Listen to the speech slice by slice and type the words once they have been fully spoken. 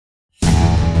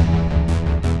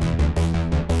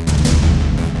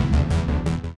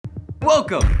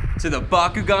Welcome to the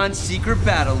Bakugan Secret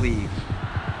Battle League.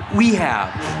 We have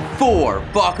 4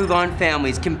 Bakugan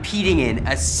families competing in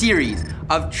a series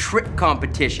of trick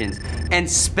competitions and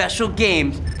special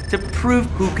games to prove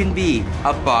who can be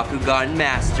a Bakugan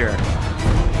master.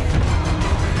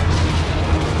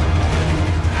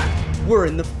 We're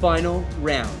in the final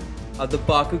round of the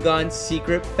Bakugan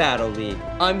Secret Battle League.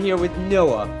 I'm here with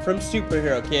Noah from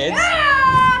SuperHeroKids.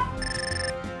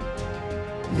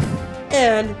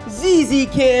 And ZZ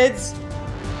Kids.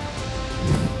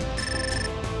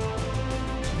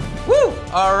 Woo!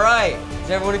 All right, is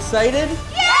everyone excited?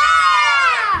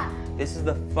 Yeah! This is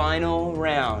the final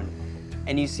round.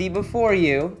 And you see before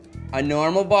you a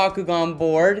normal Bakugan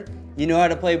board. You know how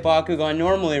to play Bakugan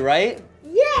normally, right?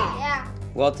 Yeah!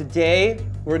 Well, today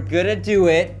we're gonna do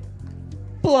it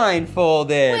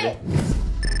blindfolded. Wait.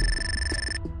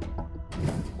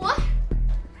 What?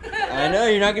 I know,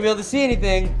 you're not gonna be able to see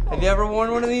anything. Have you ever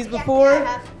worn one of these before? Yeah, I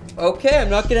have. Okay, I'm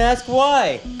not gonna ask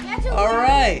why. Yeah, All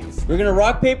right, we're gonna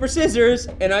rock, paper, scissors,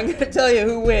 and I'm gonna tell you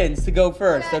who wins to go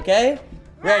first, okay?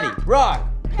 Ready, rock,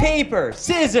 paper,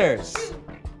 scissors.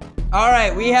 All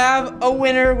right, we have a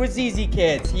winner with ZZ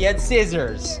Kids. He had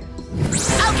scissors.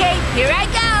 Okay, here I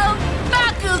go.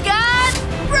 Bakugan,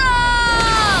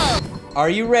 roll! Are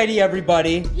you ready,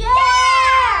 everybody?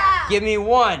 Yeah! Give me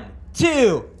 1,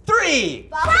 2, 3.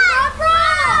 Bakugan Brawl!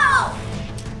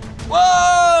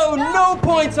 Whoa, no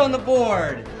points on the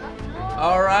board.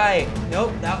 All right,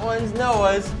 nope, that one's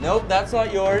Noah's. Nope, that's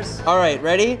not yours. All right,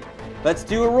 ready? Let's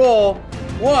do a roll.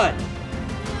 1,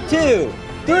 2,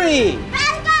 3.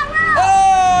 Bakugan Brawl!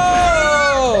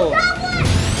 Oh!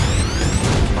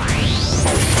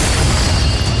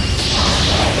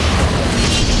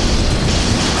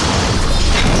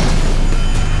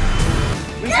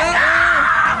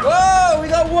 Whoa, we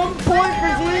got 1 point for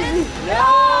ZZ. No,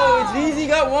 ZZ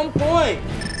got 1 point.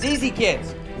 ZZ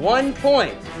Kids, 1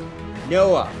 point.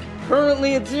 Noah,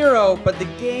 currently at 0, but the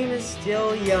game is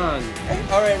still young.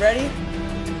 All right, ready?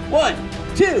 1,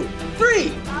 2, 3.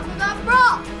 Bakugan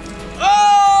Brawl!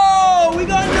 Oh, we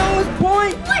got Noah's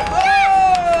point.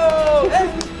 Oh!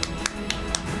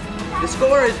 The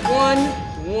score is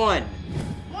 1-1. 1,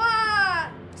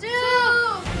 2,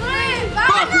 3.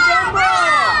 Bakugan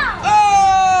Brawl!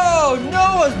 Oh,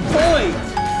 Noah's point.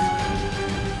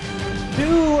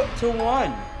 2-1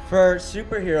 for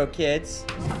SuperHeroKids.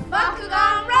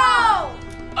 Bakugan Brawl!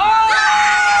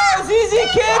 Oh! ZZ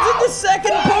Kids at the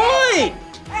second point!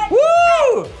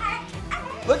 Woo!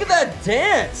 Look at that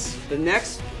dance! The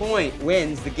next point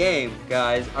wins the game,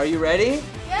 guys. Are you ready?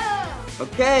 Yeah!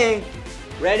 Okay.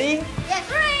 Ready? Yes!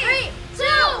 3, 2,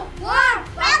 1.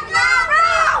 Bakugan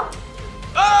Brawl!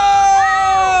 Oh!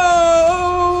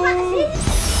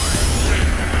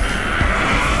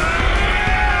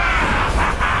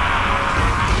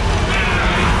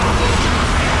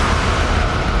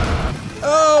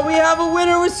 Oh, we have a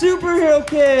winner with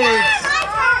SuperHeroKids!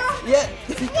 Yeah.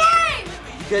 Yay!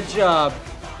 Good job.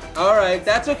 All right,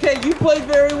 that's okay. You played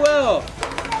very well.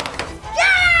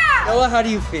 Yeah! Noah, how do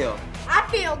you feel? I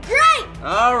feel great!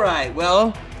 All right,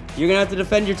 well, you're gonna have to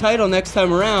defend your title next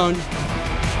time around.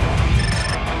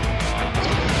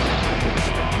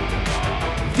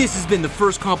 This has been the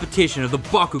first competition of the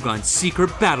Bakugan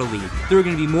Secret Battle League. There are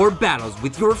going to be more battles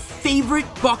with your favorite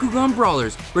Bakugan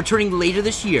brawlers returning later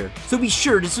this year, so be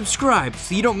sure to subscribe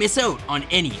so you don't miss out on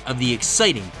any of the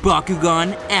exciting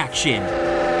Bakugan action.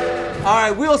 All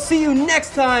right, we'll see you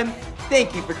next time.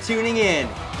 Thank you for tuning in.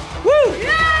 Woo!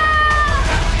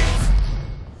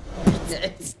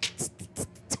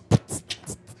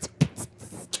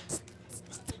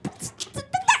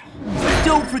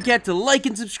 Don't forget to like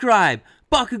and subscribe.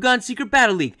 Bakugan Secret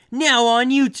Battle League, now on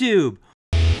YouTube.